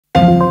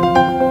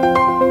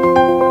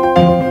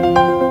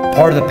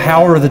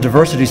power of the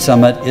Diversity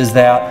Summit is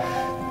that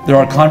there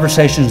are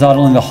conversations not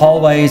only in the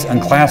hallways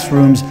and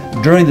classrooms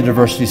during the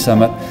Diversity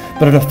Summit,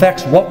 but it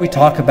affects what we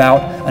talk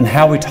about and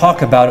how we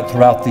talk about it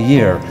throughout the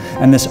year.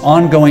 And this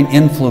ongoing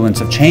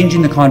influence of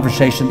changing the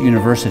conversation at the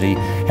university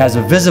has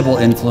a visible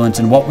influence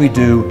in what we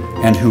do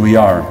and who we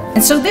are.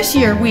 And so this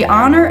year we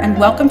honor and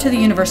welcome to the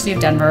University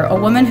of Denver a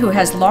woman who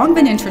has long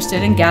been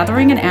interested in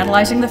gathering and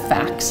analyzing the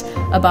facts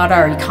about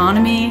our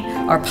economy,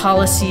 our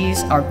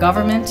policies, our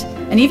government,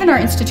 and even our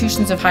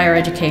institutions of higher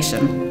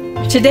education.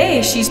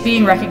 Today, she's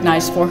being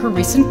recognized for her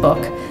recent book,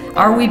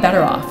 Are We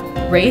Better Off?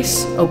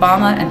 Race,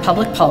 Obama, and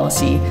Public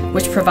Policy,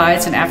 which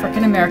provides an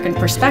African-American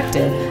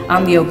perspective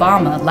on the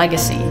Obama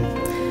legacy.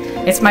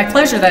 It's my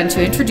pleasure then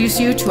to introduce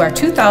you to our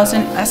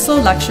 2000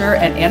 Eslo Lecture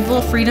and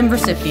Anvil Freedom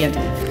recipient,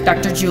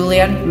 Dr.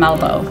 Julianne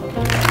Malveaux.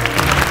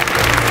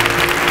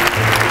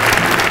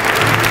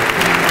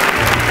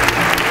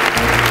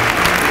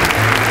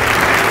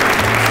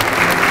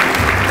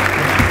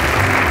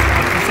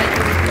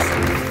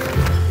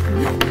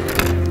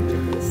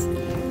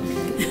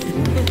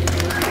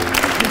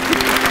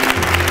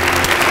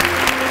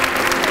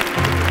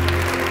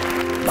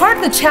 Part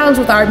of the challenge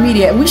with our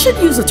media, and we should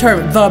use the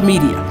term the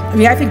media. I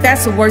mean, I think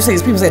that's the worst thing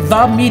is people say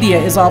the media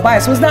is all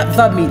biased. So it's not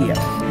the media.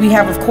 We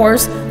have, of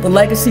course, the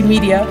legacy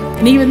media,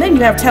 and even then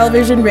you have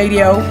television,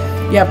 radio,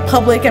 you have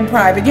public and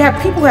private. You have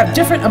people who have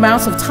different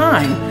amounts of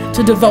time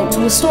to devote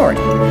to a story.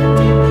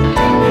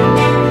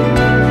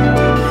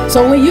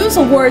 So when we use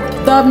the word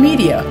the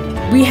media,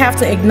 we have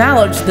to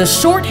acknowledge the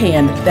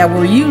shorthand that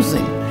we're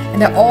using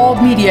and that all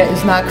media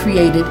is not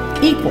created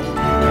equal.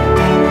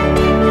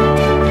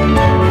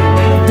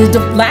 The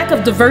lack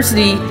of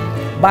diversity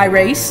by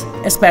race,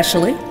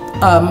 especially,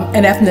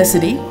 and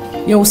ethnicity.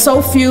 You know,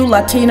 so few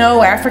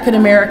Latino, African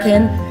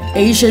American,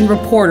 Asian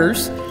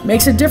reporters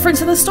makes a difference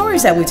in the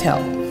stories that we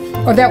tell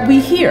or that we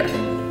hear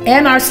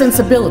and our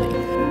sensibility.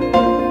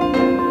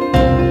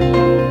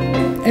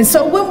 And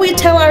so when we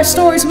tell our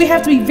stories, we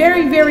have to be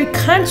very, very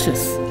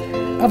conscious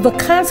of the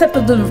concept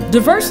of the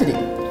diversity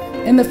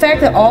and the fact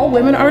that all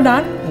women are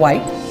not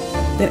white,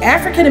 that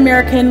African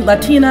American,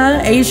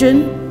 Latina,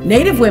 Asian,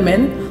 Native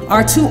women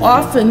are too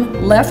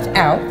often left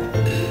out,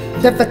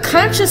 that the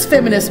conscious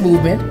feminist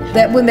movement,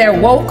 that when they're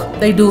woke,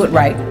 they do it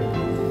right,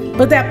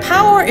 but that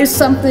power is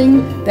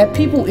something that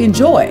people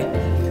enjoy.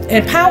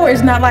 And power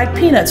is not like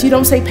peanuts. You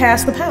don't say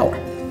pass the power.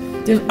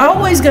 There's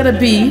always gonna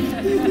be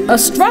a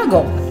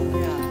struggle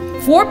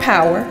for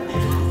power,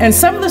 and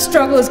some of the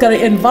struggle is gonna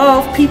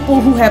involve people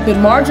who have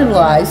been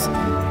marginalized,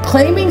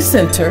 claiming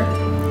center,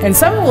 and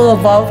some will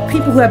involve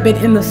people who have been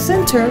in the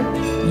center,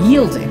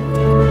 yielding.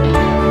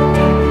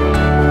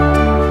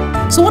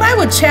 So what I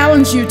would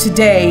challenge you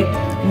today,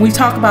 when we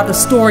talk about the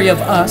story of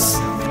us,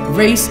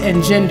 race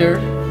and gender,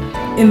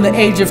 in the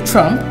age of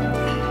Trump,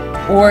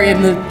 or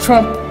in the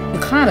Trump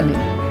economy,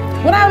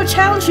 what I would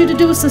challenge you to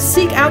do is to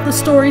seek out the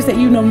stories that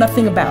you know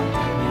nothing about.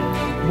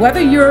 Whether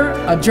you're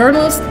a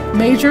journalist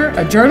major,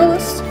 a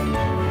journalist,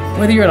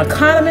 whether you're an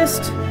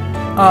economist,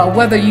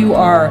 whether you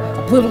are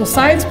a political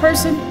science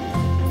person,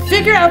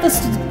 figure out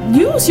this,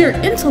 use your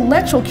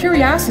intellectual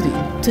curiosity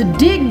to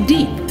dig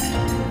deep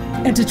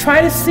and to try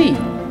to see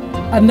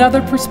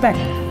another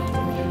perspective.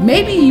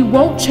 Maybe you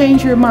won't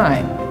change your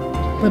mind,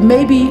 but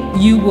maybe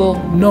you will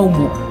know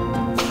more.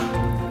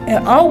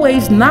 And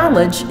always,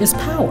 knowledge is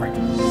power.